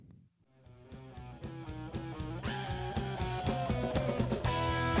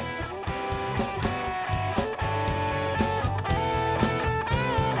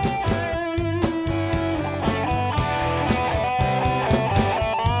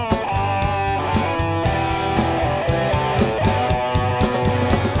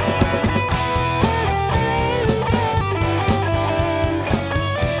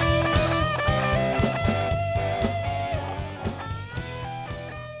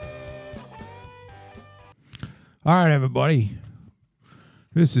All right, everybody.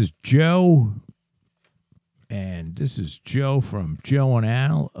 This is Joe, and this is Joe from Joe and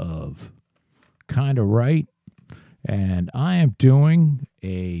Al of Kinda Right, and I am doing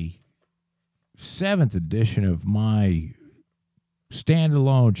a seventh edition of my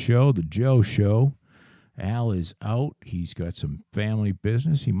standalone show, The Joe Show. Al is out. He's got some family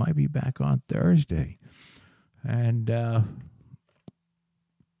business. He might be back on Thursday. And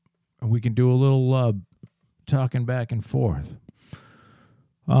we can do a little talking back and forth.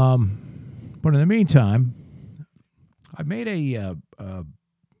 But in the meantime, I made a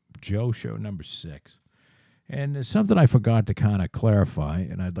Joe Show number 6. And there's something I forgot to kind of clarify,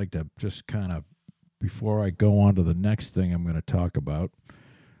 and I'd like to just kind of, before I go on to the next thing I'm going to talk about,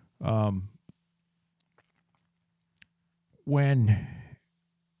 and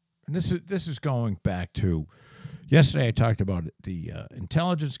this is going back to yesterday. I talked about the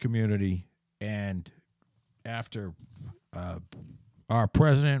intelligence community, and after our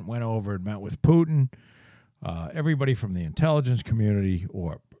president went over and met with Putin, everybody from the intelligence community,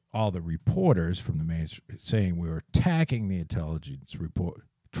 or all the reporters from the main, saying we were attacking the intelligence report.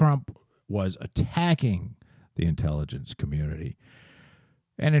 Trump was attacking the intelligence community.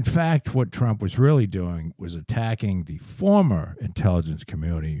 And in fact, what Trump was really doing was attacking the former intelligence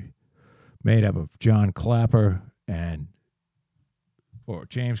community made up of James Clapper and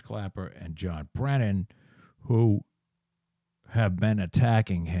John Brennan, who have been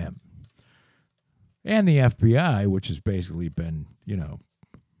attacking him. And the FBI, which has basically been,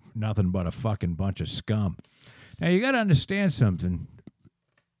 nothing but a fucking bunch of scum. Now, you got to understand something.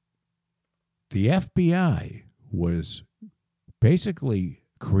 The FBI was basically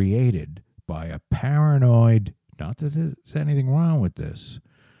created by a paranoid, not that there's anything wrong with this,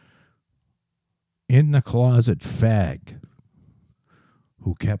 in the closet fag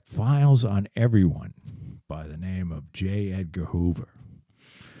who kept files on everyone by the name of J. Edgar Hoover.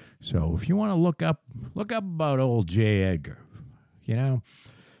 So if you want to look up about old J. Edgar,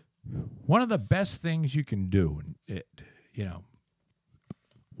 one of the best things you can do,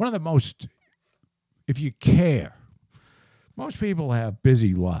 one of the most, if you care, most people have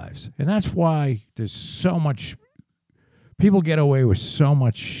busy lives. And that's why there's so much, people get away with so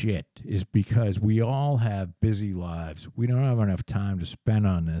much shit, is because we all have busy lives. We don't have enough time to spend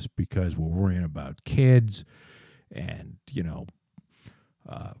on this because we're worrying about kids and,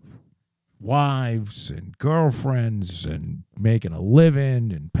 wives and girlfriends and making a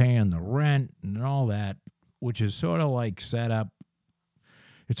living and paying the rent and all that, which is sort of like set up.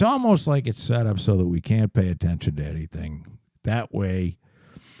 It's almost like it's set up so that we can't pay attention to anything. That way,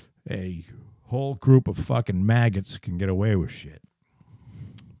 a whole group of fucking maggots can get away with shit.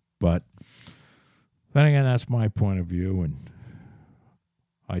 But then again, that's my point of view, and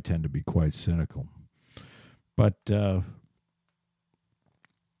I tend to be quite cynical. But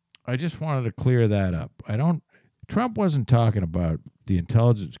I just wanted to clear that up. Trump wasn't talking about the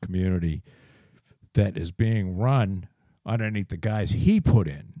intelligence community that is being run underneath the guys he put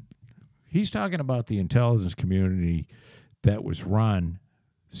in. He's talking about the intelligence community that was run,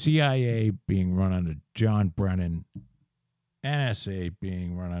 CIA being run under John Brennan, NSA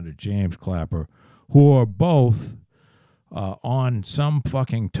being run under James Clapper, who are both on some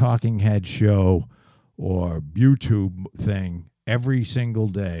fucking talking head show or YouTube thing every single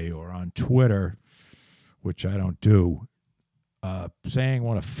day, or on Twitter, which I don't do, saying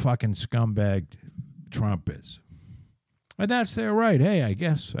what a fucking scumbag Trump is. And that's their right. Hey, I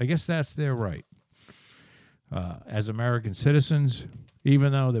guess that's their right. As American citizens,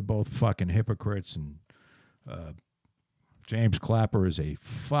 even though they're both fucking hypocrites, and James Clapper is a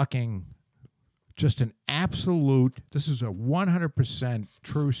fucking, just an absolute, this is a 100%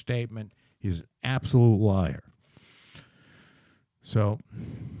 true statement. He's an absolute liar. So,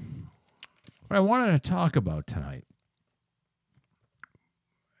 what I wanted to talk about tonight,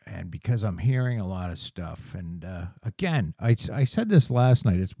 and because I'm hearing a lot of stuff, and again, I said this last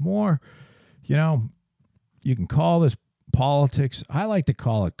night, it's more, you can call this politics. I like to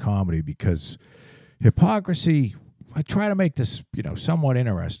call it comedy, because hypocrisy, I try to make this, somewhat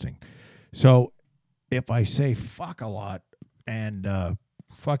interesting. So, if I say fuck a lot and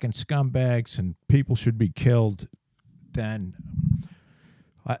fucking scumbags and people should be killed, then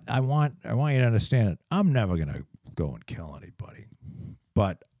I want you to understand it. I'm never going to go and kill anybody.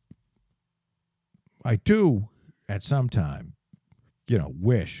 But I do, at some time,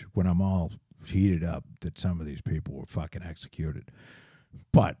 wish, when I'm all heated up, that some of these people were fucking executed.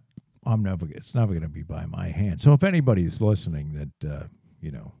 But it's never going to be by my hand. So if anybody's listening that,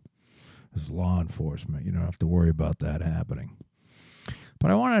 is law enforcement, you don't have to worry about that happening. But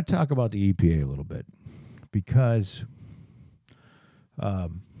I want to talk about the EPA a little bit, because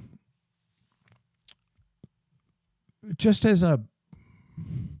just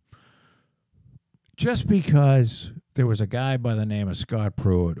because there was a guy by the name of Scott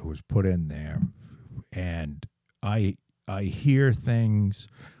Pruitt who was put in there, and I hear things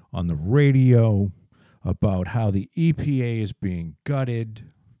on the radio about how the EPA is being gutted,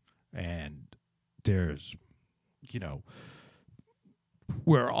 and there's,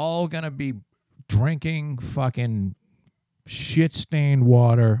 we're all going to be drinking fucking shit-stained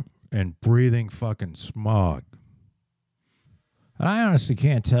water and breathing fucking smog. And I honestly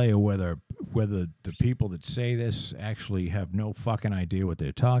can't tell you whether the people that say this actually have no fucking idea what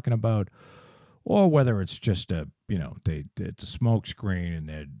they're talking about, or whether it's just it's a smoke screen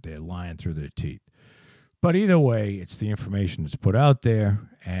and they're lying through their teeth. But either way, it's the information that's put out there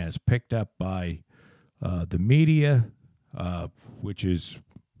and it's picked up by the media, which is,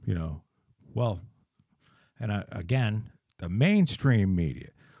 again, the mainstream media,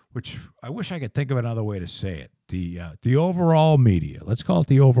 which I wish I could think of another way to say it. The overall media. Let's call it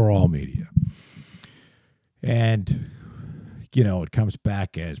the overall media. And, it comes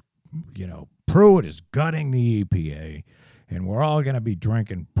back as, Pruitt is gutting the EPA, and we're all going to be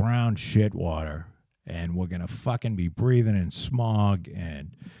drinking brown shit water, and we're going to fucking be breathing in smog,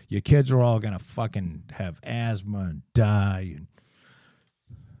 and your kids are all going to fucking have asthma and die. And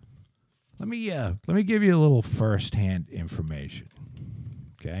let me give you a little first-hand information,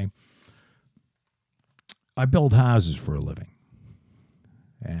 okay? I build houses for a living,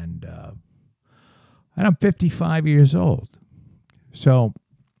 and I'm 55 years old. So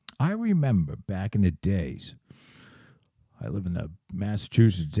I remember back in the days, I live in the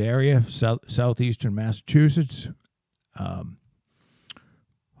Massachusetts area, southeastern Massachusetts.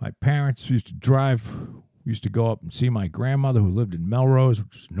 My parents used to go up and see my grandmother who lived in Melrose,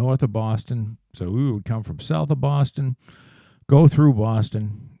 which is north of Boston. So we would come from south of Boston, go through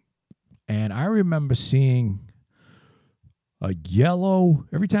Boston, and I remember seeing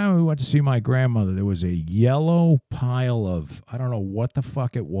every time we went to see my grandmother, there was a yellow pile of, I don't know what the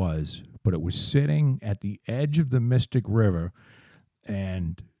fuck it was, but it was sitting at the edge of the Mystic River.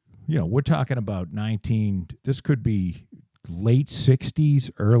 And, we're talking about this could be late 60s,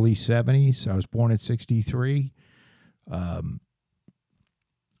 early 70s. I was born in 63. And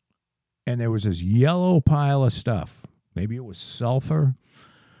there was this yellow pile of stuff. Maybe it was sulfur,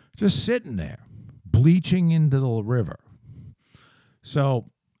 just sitting there, bleaching into the river. So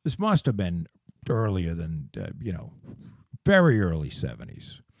this must have been earlier than, very early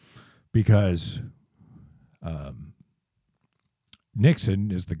 70s, because Nixon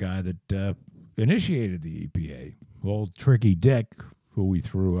is the guy that initiated the EPA. Old Tricky Dick, who we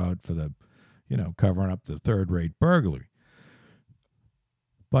threw out for the, covering up the third-rate burglary.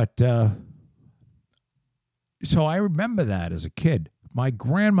 But so I remember that as a kid. My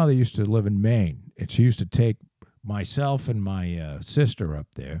grandmother used to live in Maine, and she used to take myself and my sister up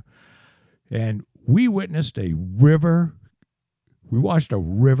there, and we witnessed a river. We watched a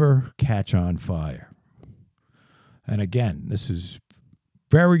river catch on fire. And again, this is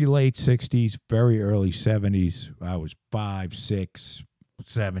very late 60s, very early 70s. I was 5, 6,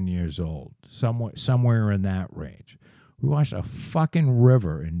 7 years old, somewhere in that range. We watched a fucking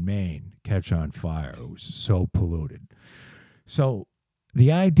river in Maine catch on fire. It was so polluted. So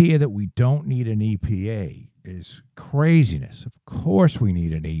the idea that we don't need an EPA is craziness. Of course we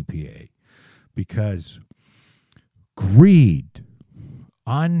need an EPA, because greed,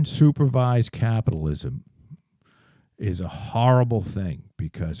 unsupervised capitalism is a horrible thing,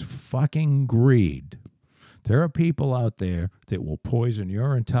 because fucking greed. There are people out there that will poison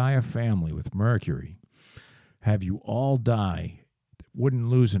your entire family with mercury, have you all die, wouldn't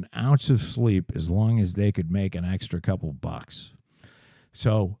lose an ounce of sleep as long as they could make an extra couple bucks.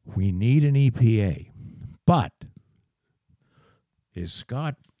 So we need an EPA. But is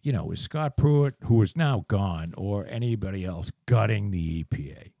Scott Pruitt, who is now gone, or anybody else gutting the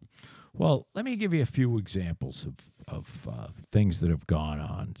EPA? Well, let me give you a few examples of things that have gone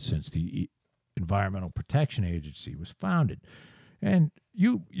on since the Environmental Protection Agency was founded. And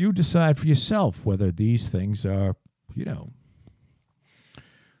you decide for yourself whether these things are,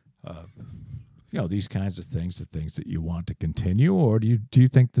 these kinds of things, the things that you want to continue, or do you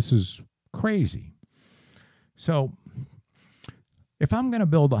think this is crazy? So if I'm going to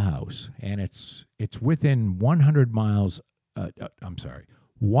build a house and it's within 100 miles,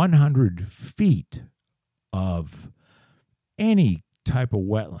 100 feet of any type of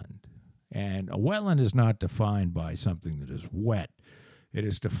wetland, and a wetland is not defined by something that is wet. It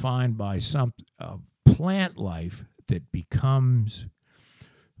is defined by some plant life that becomes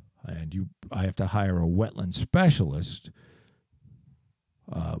and I have to hire a wetland specialist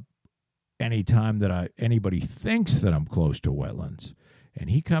anytime that anybody thinks that I'm close to wetlands, and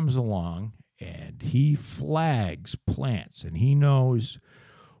he comes along and he flags plants, and he knows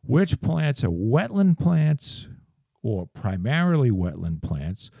which plants are wetland plants or primarily wetland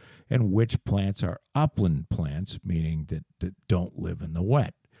plants, and which plants are upland plants, meaning that don't live in the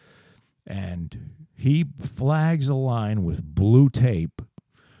wet. And he flags a line with blue tape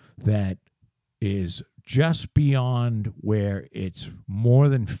that is just beyond where it's more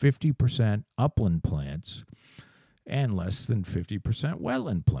than 50% upland plants and less than 50%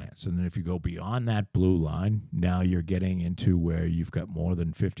 wetland plants. And then if you go beyond that blue line, now you're getting into where you've got more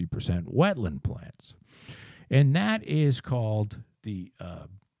than 50% wetland plants. And that is called the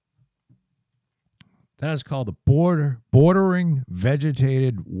bordering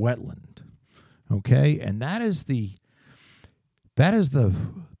vegetated wetland. Okay? And that is the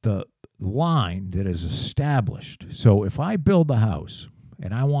line that is established. So if I build a house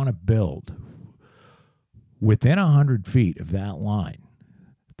and I want to build within 100 feet of that line,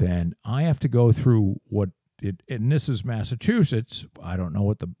 then I have to go through and this is Massachusetts. I don't know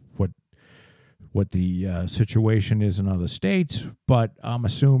what the situation is in other states, but I'm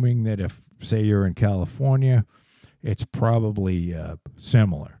assuming that if, say, you're in California, it's probably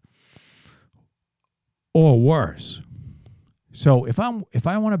similar or worse. So if I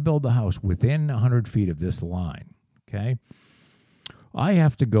want to build a house within 100 feet of this line, okay, I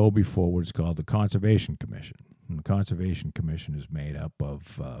have to go before what's called the Conservation Commission. And the Conservation Commission is made up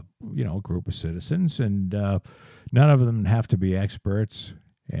of a group of citizens, and none of them have to be experts,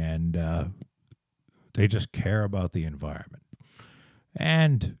 and they just care about the environment.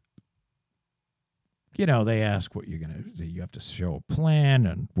 And they ask what you're going to. You have to show a plan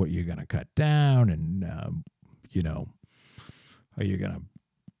and what you're going to cut down, and are you going to?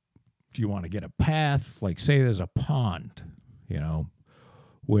 Do you want to get a path? Like, say, there's a pond,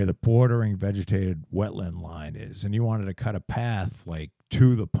 where the bordering vegetated wetland line is, and you wanted to cut a path like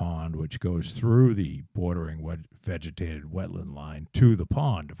to the pond, which goes through the bordering vegetated wetland line to the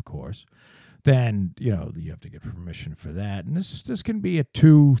pond, of course. Then you have to get permission for that, and this can be a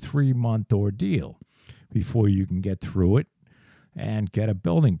 2-3 month ordeal before you can get through it and get a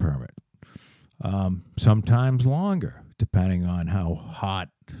building permit. Sometimes longer, depending on how hot.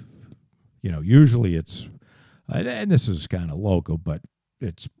 Usually it's, and this is kind of local, but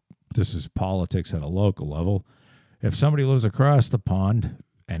this is politics at a local level. If somebody lives across the pond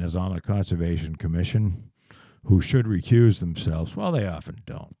and is on the Conservation Commission, who should recuse themselves, well, they often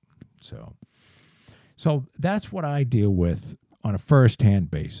don't. So that's what I deal with on a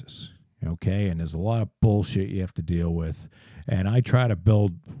first-hand basis, okay? And there's a lot of bullshit you have to deal with, and I try to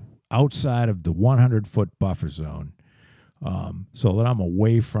build outside of the 100-foot buffer zone, so that I'm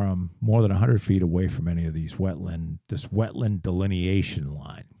more than 100 feet away from any of this wetland delineation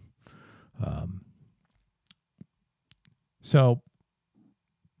line. So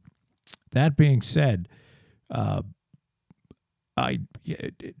that being said, a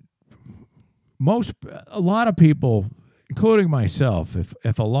lot of people, including myself,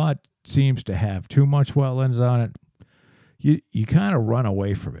 if a lot seems to have too much wetlands on it, you kind of run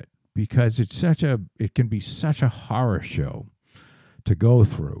away from it, because it can be such a horror show to go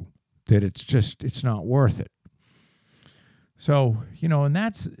through that it's not worth it. So, and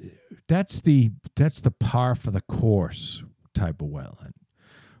that's the par for the course type of wetland.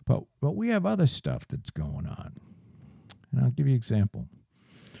 But we have other stuff that's going on. And I'll give you an example.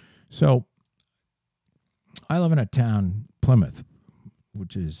 So I live in a town, Plymouth,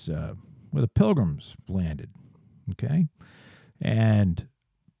 which is where the Pilgrims landed, okay? And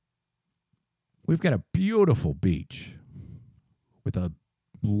we've got a beautiful beach with a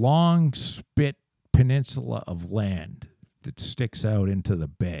long spit peninsula of land that sticks out into the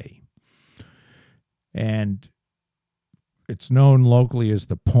bay. And it's known locally as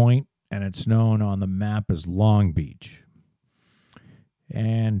the Point, and it's known on the map as Long Beach.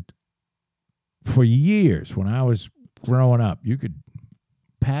 And for years, when I was growing up, you could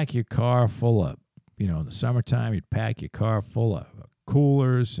pack your car full of, in the summertime, you'd pack your car full of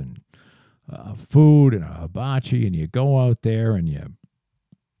coolers and food and a hibachi, and you go out there and you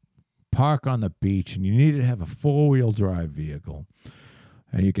park on the beach, and you needed to have a four-wheel drive vehicle,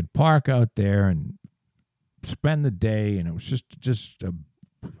 and you could park out there and spend the day, and it was just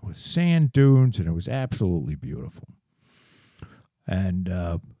with sand dunes, and it was absolutely beautiful. And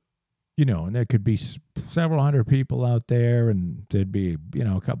and there could be several hundred people out there, and there'd be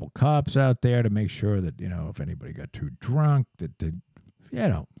a couple cops out there to make sure that if anybody got too drunk, that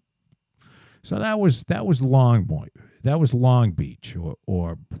So that was Long Point. That was Long Beach,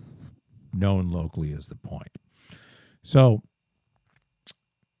 or known locally as the Point. So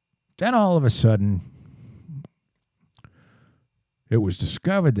then all of a sudden, it was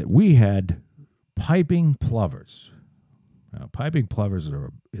discovered that we had piping plovers. Now, piping plovers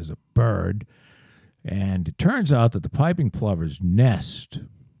is a bird, and it turns out that the piping plovers nest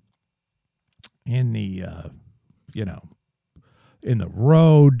in the, in the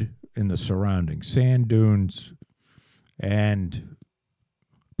road, in the surrounding sand dunes, and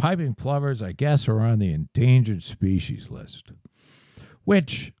piping plovers, I guess, are on the endangered species list,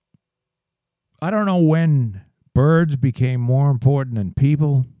 which I don't know when birds became more important than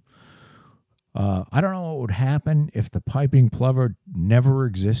people. I don't know what would happen if the piping plover never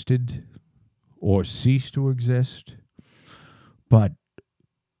existed or ceased to exist. But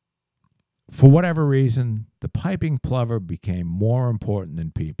for whatever reason, the piping plover became more important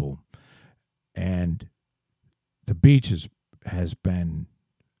than people. And the beach has been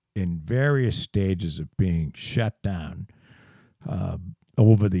in various stages of being shut down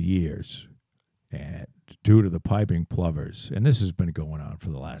over the years, and due to the piping plovers. And this has been going on for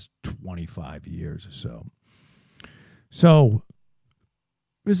the last 25 years or so. So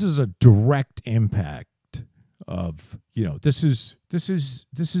this is a direct impact of, this is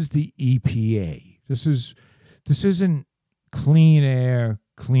the EPA. This isn't clean air,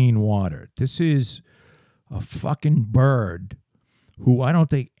 clean water. This is a fucking bird who I don't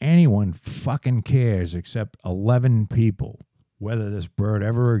think anyone fucking cares except 11 people whether this bird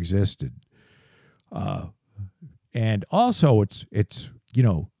ever existed. And also it's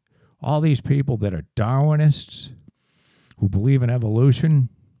all these people that are Darwinists who believe in evolution.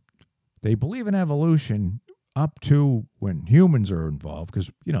 They believe in evolution up to when humans are involved,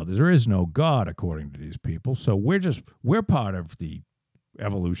 because there is no God according to these people. So we're part of the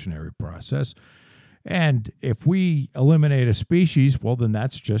evolutionary process. And if we eliminate a species, well, then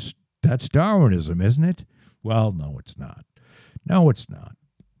that's Darwinism, isn't it? Well, no, it's not. No, it's not.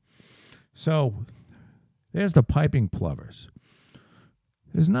 So there's the piping plovers.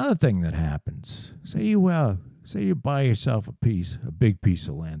 There's another thing that happens. Say you buy yourself a big piece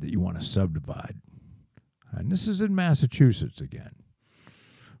of land that you want to subdivide. And this is in Massachusetts again.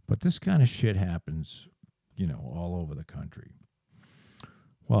 But this kind of shit happens, all over the country.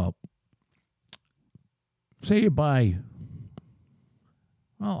 Well, say you buy,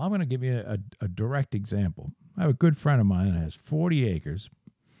 I'm going to give you a direct example. I have a good friend of mine that has 40 acres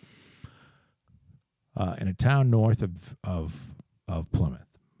in a town north of Plymouth.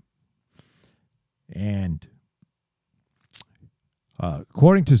 And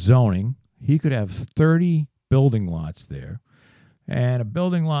according to zoning, he could have 30 building lots there. And a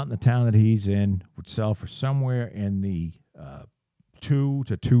building lot in the town that he's in would sell for somewhere in the $2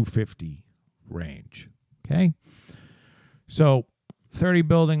 to $250 range. Okay? So 30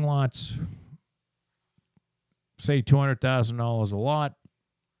 building lots, say $200,000 a lot.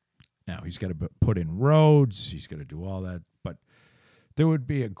 Now, he's got to put in roads. He's got to do all that. But there would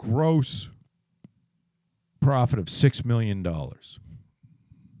be a gross profit of $6 million.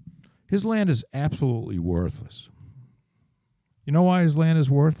 His land is absolutely worthless. You know why his land is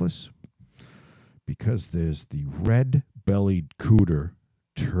worthless? Because there's the red-bellied cooter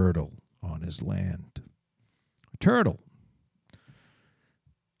turtle on his land. A turtle.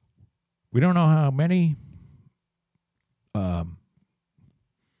 We don't know how many.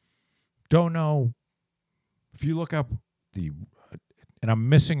 Don't know. If you look up and I'm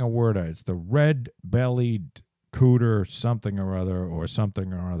missing a word, it's the red-bellied cooter something or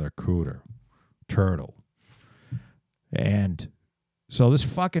other cooter turtle. And so this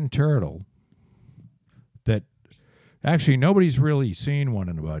fucking turtle that actually nobody's really seen one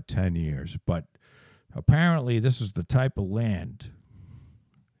in about 10 years, but apparently this is the type of land.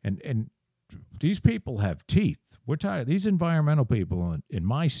 And these people have teeth. We're tired. These environmental people in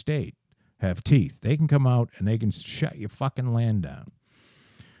my state have teeth. They can come out and they can shut your fucking land down.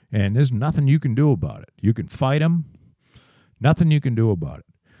 And there's nothing you can do about it. You can fight them. Nothing you can do about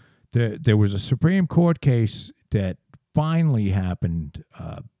it. There was a Supreme Court case that finally happened.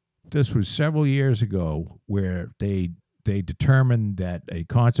 This was several years ago, where they determined that a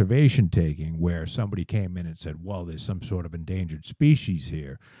conservation taking, where somebody came in and said, well, there's some sort of endangered species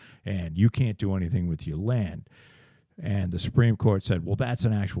here, and you can't do anything with your land. And the Supreme Court said, well, that's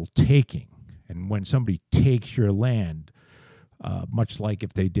an actual taking. And when somebody takes your land, much like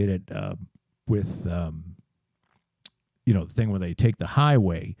if they did it with, the thing where they take the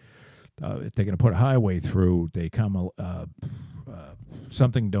highway, if they're going to put a highway through, they come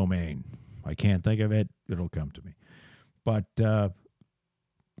something domain. I can't think of it. It'll come to me. But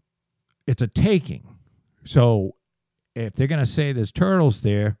it's a taking. So if they're going to say there's turtles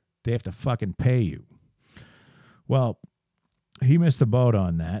there, they have to fucking pay you. Well, he missed the boat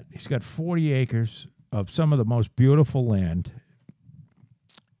on that. He's got 40 acres of some of the most beautiful land,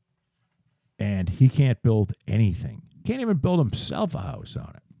 and he can't build anything. Can't even build himself a house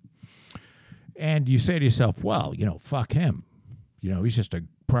on it. And you say to yourself, well, fuck him. He's just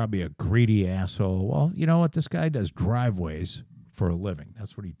probably a greedy asshole. Well, you know what? This guy does driveways for a living.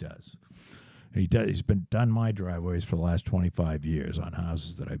 That's what he does. And he's been done my driveways for the last 25 years on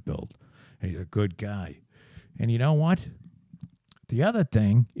houses that I built. And he's a good guy. And you know what? The other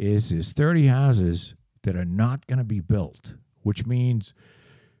thing is 30 houses that are not going to be built, which means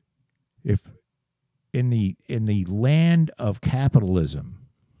if in the land of capitalism,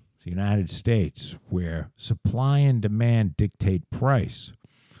 the United States, where supply and demand dictate price,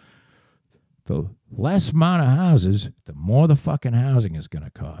 the less amount of houses, the more the fucking housing is going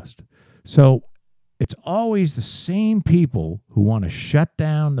to cost. So it's always the same people who want to shut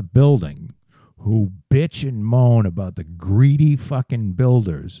down the building, who bitch and moan about the greedy fucking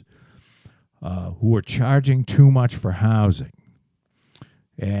builders who are charging too much for housing.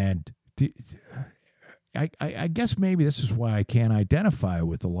 And I guess maybe this is why I can't identify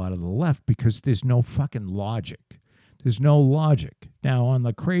with a lot of the left, because there's no fucking logic. There's no logic. Now, on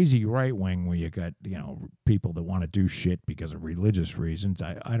the crazy right wing, where you got people that want to do shit because of religious reasons,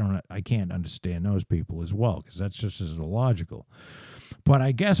 I can't understand those people as well, because that's just as illogical. But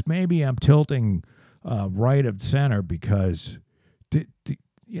I guess maybe I'm tilting right of center because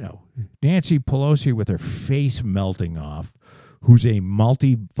Nancy Pelosi, with her face melting off, who's a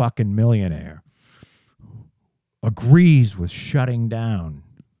multi-fucking millionaire, agrees with shutting down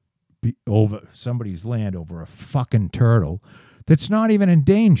over somebody's land over a fucking turtle that's not even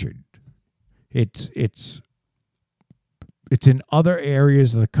endangered. It's in other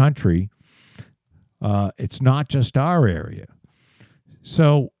areas of the country. It's not just our area.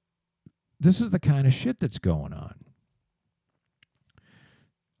 So this is the kind of shit that's going on.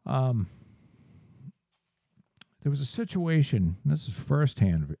 There was a situation, this is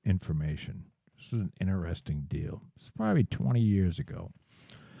firsthand information. This was an interesting deal. It's probably 20 years ago.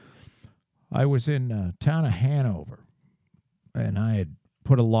 I was in town of Hanover, and I had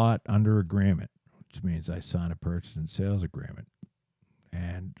put a lot under agreement, which means I signed a purchase and sales agreement.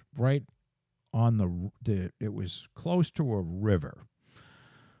 And right on it was close to a river.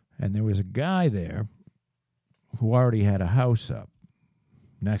 And there was a guy there who already had a house up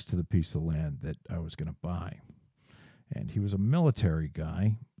next to the piece of land that I was going to buy. And he was a military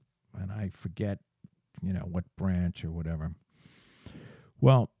guy, and I forget, what branch or whatever.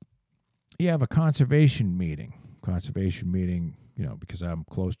 Well, you have a conservation meeting, because I'm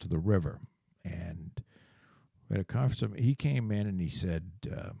close to the river. And at a conference, he came in and he said,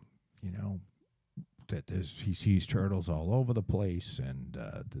 that he sees turtles all over the place, and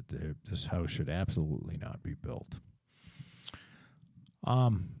that this house should absolutely not be built.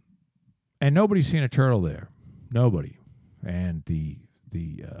 And nobody's seen a turtle there. Nobody. And the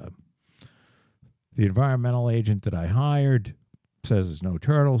environmental agent that I hired says there's no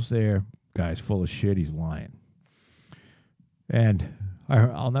turtles there. Guy's full of shit. He's lying. And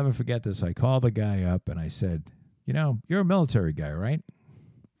I'll never forget this. I called the guy up and I said, you're a military guy, right?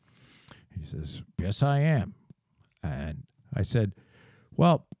 He says, yes, I am. And I said,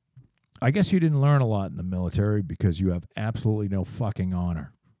 well, I guess you didn't learn a lot in the military because you have absolutely no fucking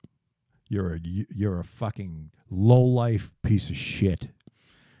honor. You're a fucking low-life piece of shit.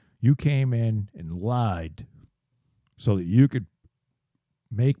 You came in and lied so that you could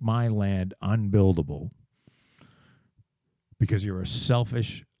make my land unbuildable because you're a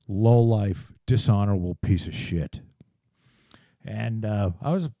selfish, low-life, dishonorable piece of shit. And I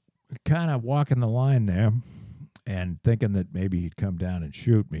was kind of walking the line there and thinking that maybe he'd come down and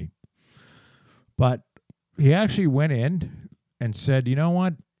shoot me. But he actually went in and said, you know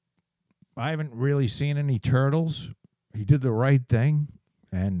what? I haven't really seen any turtles. He did the right thing,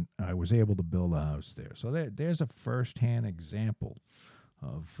 and I was able to build a house there. So there's a first-hand example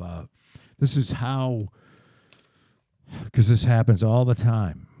of this is how, because this happens all the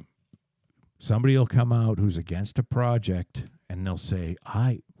time. Somebody will come out who's against a project, and they'll say,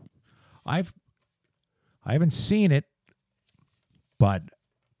 I haven't seen it, but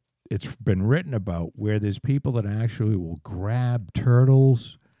it's been written about where there's people that actually will grab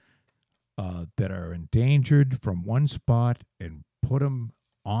turtles that are endangered from one spot and put them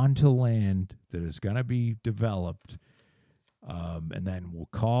onto land that is going to be developed, and then we'll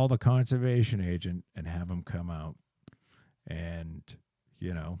call the conservation agent and have them come out. And,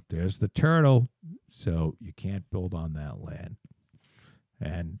 there's the turtle, so you can't build on that land.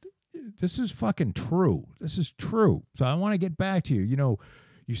 And this is fucking true. This is true. So I want to get back to you. You know,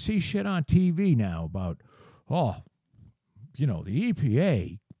 you see shit on TV now about, oh, you know, the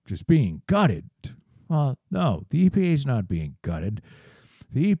EPA just being gutted. Well, no, the EPA is not being gutted.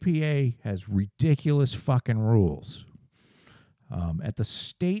 The EPA has ridiculous fucking rules. At the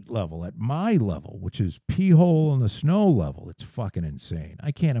state level, at my level, which is pee hole in the snow level, it's fucking insane.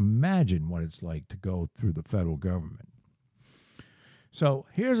 I can't imagine what it's like to go through the federal government. So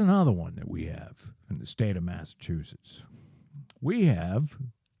here's another one that we have in the state of Massachusetts. We have,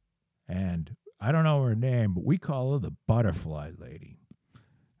 and I don't know her name, but we call her the butterfly lady.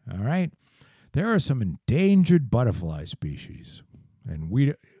 All right? There are some endangered butterfly species, and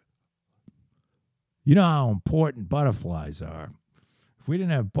you know how important butterflies are. If we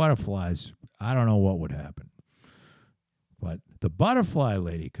didn't have butterflies, I don't know what would happen. But the butterfly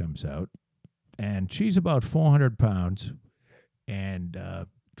lady comes out, and she's about 400 pounds and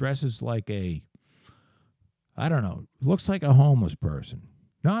dresses like I don't know, looks like a homeless person.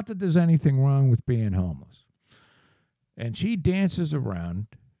 Not that there's anything wrong with being homeless. And she dances around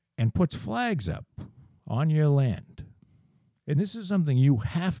and puts flags up on your land. And this is something you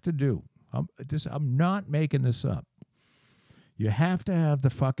have to do. I'm not making this up. You have to have the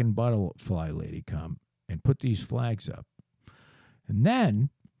fucking butterfly lady come and put these flags up. And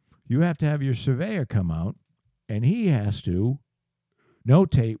then you have to have your surveyor come out, and he has to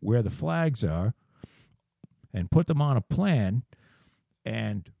notate where the flags are and put them on a plan.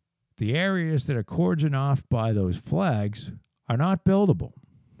 And the areas that are cordoned off by those flags are not buildable.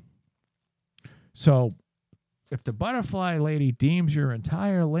 So if the butterfly lady deems your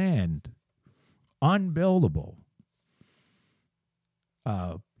entire land unbuildable,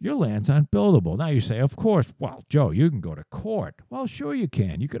 your land's unbuildable. Now you say, of course, well, Joe, you can go to court. Well, sure you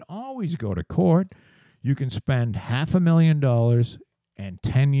can. You can always go to court. You can spend $500,000 and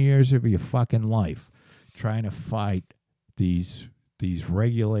 10 years of your fucking life trying to fight these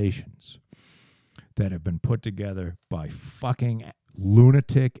regulations that have been put together by fucking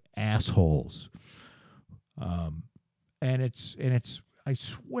lunatic assholes. And it's I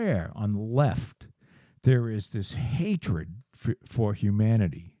swear on the left there is this hatred for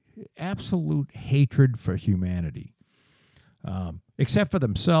humanity, absolute hatred for humanity, except for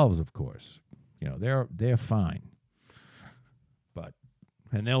themselves, of course. You know, they're fine,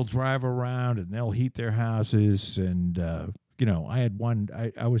 and they'll drive around and they'll heat their houses. And you know, I had one.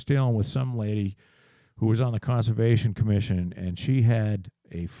 I was dealing with some lady who was on the Conservation Commission, and she had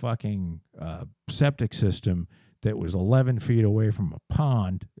a fucking septic system that was 11 feet away from a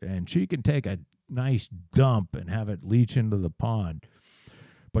pond, and she can take a nice dump and have it leach into the pond.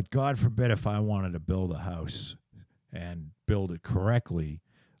 But God forbid if I wanted to build a house and build it correctly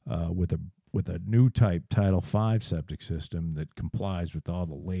with a new type Title V septic system that complies with all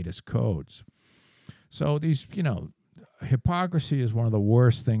the latest codes. So these, you know, hypocrisy is one of the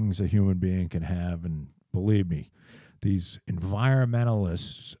worst things a human being can have, and believe me, these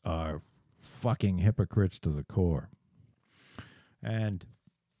environmentalists are fucking hypocrites to the core. And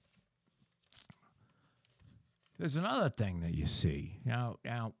there's another thing that you see. Now,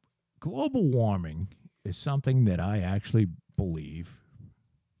 global warming is something that I actually believe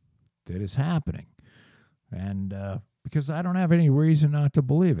that is happening. And because I don't have any reason not to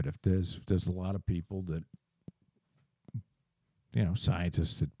believe it. If there's a lot of people that, you know,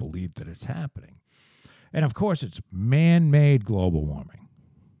 scientists that believe that it's happening. And of course, it's man-made global warming.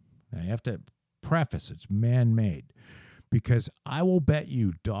 Now, you have to preface it's man-made, because I will bet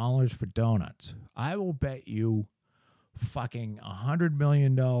you dollars for donuts. I will bet you fucking $100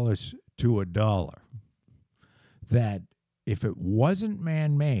 million to a dollar that if it wasn't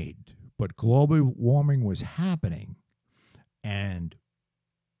man-made, but global warming was happening, and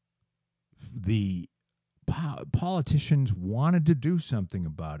the politicians wanted to do something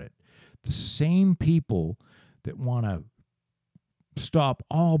about it, the same people that want to stop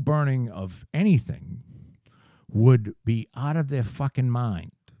all burning of anything would be out of their fucking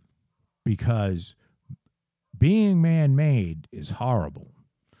mind, because being man-made is horrible.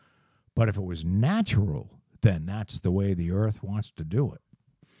 But if it was natural, then that's the way the earth wants to do it.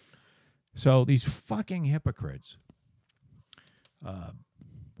 So these fucking hypocrites.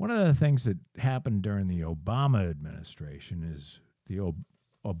 One of the things that happened during the Obama administration is the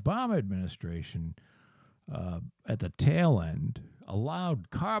Obama administration at the tail end allowed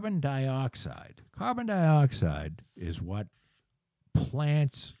carbon dioxide. Carbon dioxide is what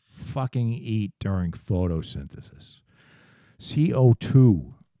plants fucking eat during photosynthesis.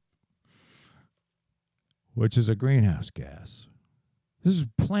 CO2, which is a greenhouse gas. This is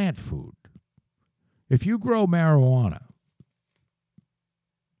plant food. If you grow marijuana,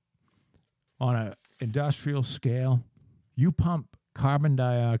 on an industrial scale, you pump carbon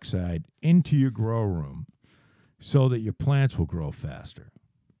dioxide into your grow room so that your plants will grow faster.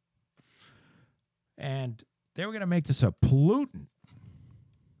 And they were going to make this a pollutant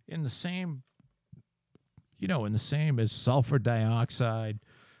in the same as sulfur dioxide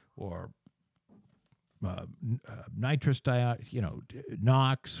or nitrous dioxide,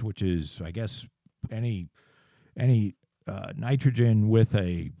 NOx, which is, I guess, any nitrogen with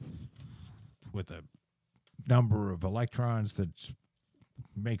a number of electrons that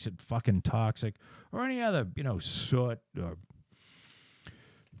makes it fucking toxic, or any other, soot. Or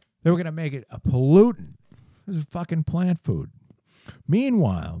they were going to make it a pollutant. This is fucking plant food.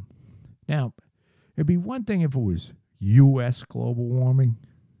 Meanwhile, now, it'd be one thing if it was U.S. global warming,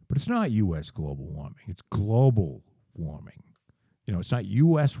 but it's not U.S. global warming. It's global warming. It's not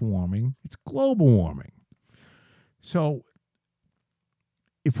U.S. warming. It's global warming. So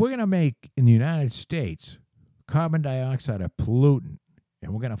if we're going to make, in the United States, carbon dioxide a pollutant,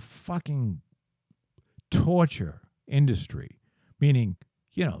 and we're going to fucking torture industry, meaning,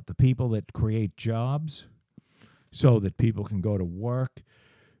 the people that create jobs so that people can go to work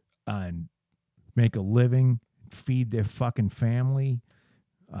and make a living, feed their fucking family,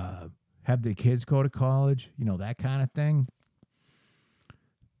 have their kids go to college, that kind of thing,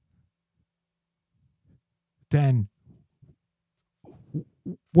 then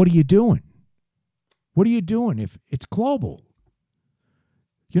what are you doing? What are you doing if it's global?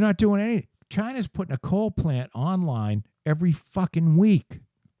 You're not doing anything. China's putting a coal plant online every fucking week.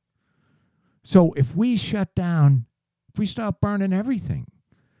 So if we shut down, if we stop burning everything,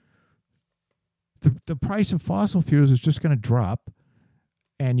 the price of fossil fuels is just going to drop,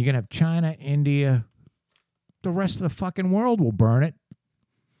 and you're going to have China, India, the rest of the fucking world will burn it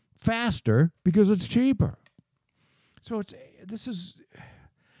faster because it's cheaper. So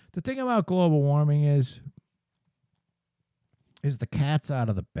the thing about global warming is the cat's out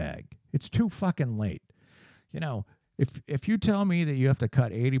of the bag. It's too fucking late. If you tell me that you have to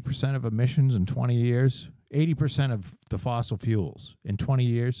cut 80% of emissions in 20 years, 80% of the fossil fuels in 20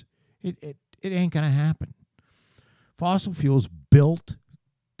 years, it ain't going to happen. Fossil fuels built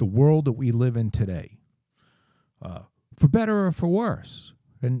the world that we live in today, for better or for worse.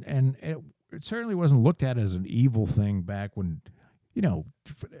 And it certainly wasn't looked at as an evil thing back when,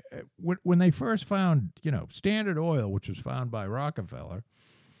 when they first found, Standard Oil, which was found by Rockefeller.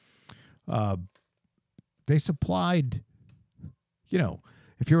 They supplied,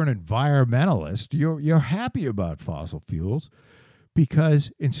 if you're an environmentalist, you're happy about fossil fuels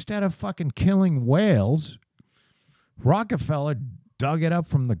because instead of fucking killing whales, Rockefeller dug it up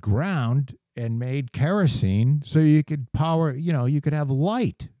from the ground and made kerosene so you could power, you could have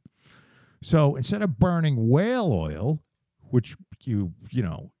light. So instead of burning whale oil, which you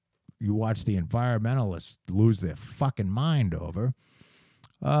watch the environmentalists lose their fucking mind over,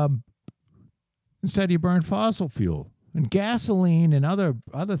 instead you burn fossil fuel. And gasoline and other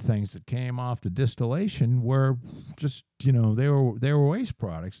things that came off the distillation were just, they were waste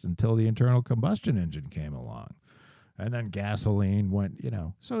products until the internal combustion engine came along. And then gasoline went,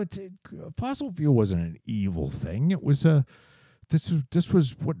 So fossil fuel wasn't an evil thing. It was this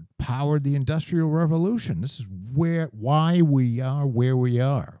was what powered the Industrial Revolution. This is why we are where we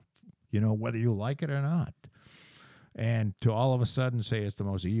are, whether you like it or not. And to all of a sudden say it's the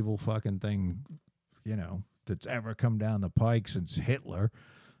most evil fucking thing, that's ever come down the pike since Hitler,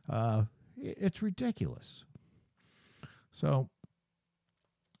 it's ridiculous. So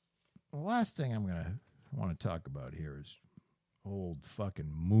the last thing I want to talk about here is old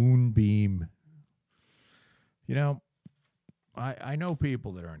fucking Moonbeam. I know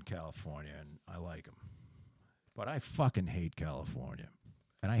people that are in California, and I like them. But I fucking hate California.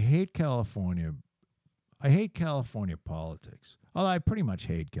 And I hate California politics. Although I pretty much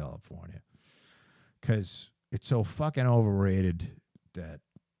hate California. Because it's so fucking overrated that,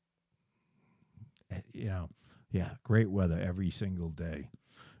 great weather every single day.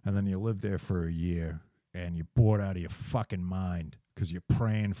 And then you live there for a year, and you're bored out of your fucking mind because you're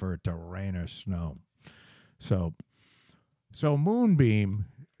praying for it to rain or snow. So Moonbeam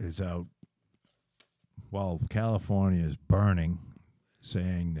is out while California is burning,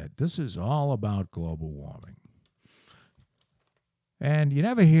 saying that this is all about global warming. And you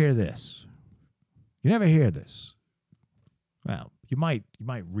never hear this. Well, you might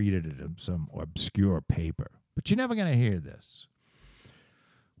read it in some obscure paper, but you're never going to hear this.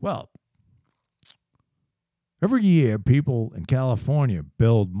 Well, every year people in California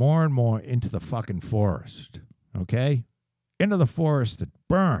build more and more into the fucking forest, okay? Into the forest that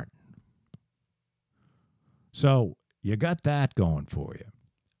burn. So you got that going for you.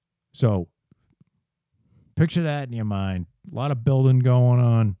 So Picture that in your mind. A lot of building going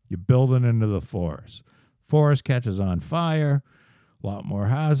on. You're building into the forest. Forest catches on fire. A lot more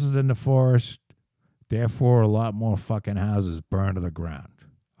houses in the forest. Therefore, a lot more fucking houses burn to the ground.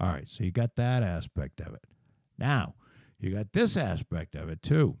 All right, so you got that aspect of it. Now, you got this aspect of it,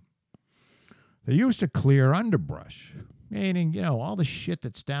 too. They used to clear underbrush, meaning, all the shit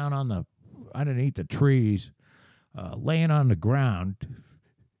that's down underneath the trees, laying on the ground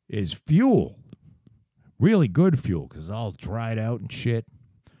is fuel. Really good fuel because it's all dried out and shit.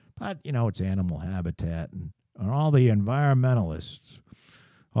 But, it's animal habitat. And all the environmentalists,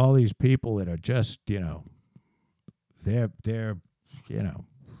 all these people that are just, they're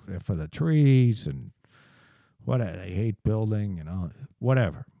for the trees and they hate building and all,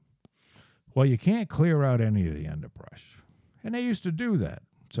 whatever. Well, you can't clear out any of the underbrush. And they used to do that.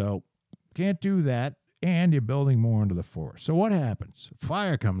 So, can't do that, and you're building more into the forest. So what happens?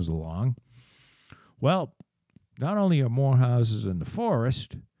 Fire comes along. Well, not only are more houses in the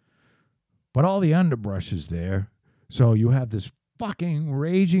forest, but all the underbrush is there. So you have this fucking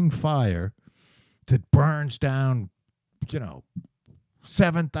raging fire that burns down,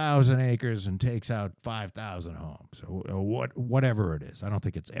 7,000 acres and takes out 5,000 homes or whatever it is. I don't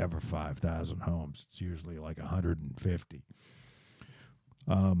think it's ever 5,000 homes. It's usually like 150.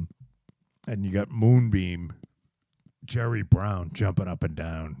 And you got Moonbeam, Jerry Brown jumping up and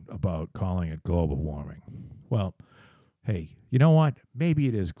down about calling it global warming. Well, hey, you know what? Maybe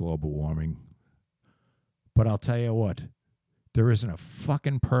it is global warming. But I'll tell you what, there isn't a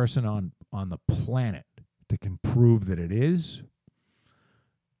fucking person on the planet that can prove that it is.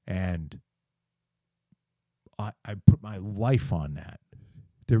 And I put my life on that.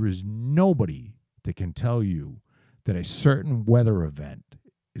 There is nobody that can tell you that a certain weather event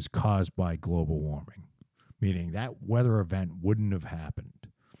is caused by global warming, meaning that weather event wouldn't have happened.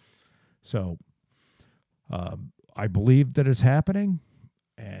 So I believe that it's happening,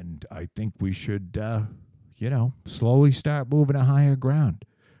 and I think we should, slowly start moving to higher ground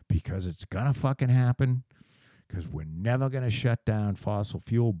because it's going to fucking happen. Because we're never going to shut down fossil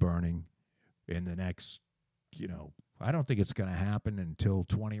fuel burning in the next, I don't think it's going to happen until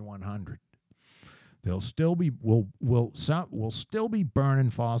 2100. We'll still be burning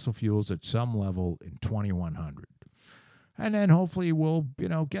fossil fuels at some level in 2100. And then hopefully we'll,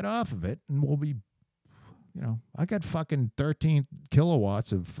 get off of it and we'll be, I got fucking 13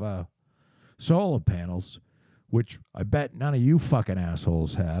 kilowatts of solar panels, which I bet none of you fucking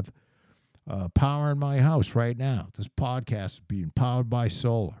assholes have. Powering my house right now. This podcast is being powered by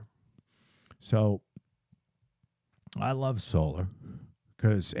solar. So I love solar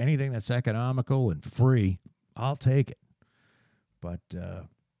because anything that's economical and free, I'll take it. But,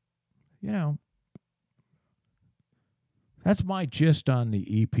 that's my gist on the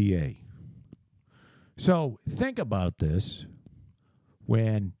EPA. So think about this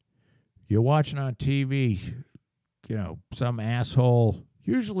when you're watching on TV, some asshole.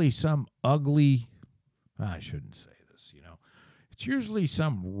 Usually some ugly, I shouldn't say this, It's usually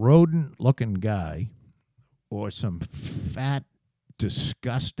some rodent-looking guy or some fat,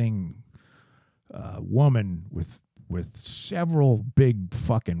 disgusting woman with several big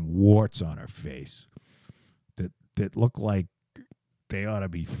fucking warts on her face that look like they ought to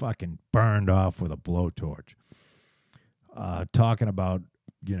be fucking burned off with a blowtorch. Talking about,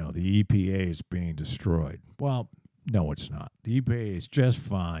 the EPA is being destroyed. Well, no, it's not. The EPA is just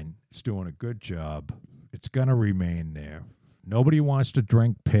fine. It's doing a good job. It's going to remain there. Nobody wants to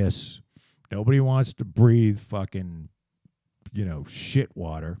drink piss. Nobody wants to breathe fucking, shit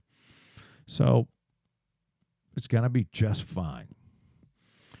water. So it's going to be just fine.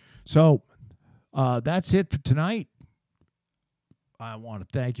 So that's it for tonight. I want to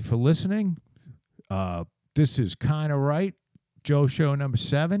thank you for listening. This is Kinda Right, Joe Show number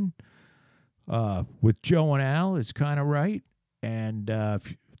 7. With Joe and Al, it's Kinda Right. And if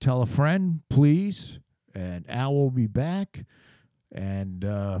you tell a friend, please. And Al will be back. And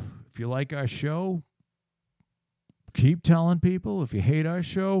if you like our show, keep telling people. If you hate our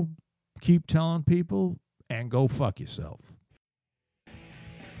show, keep telling people. And go fuck yourself.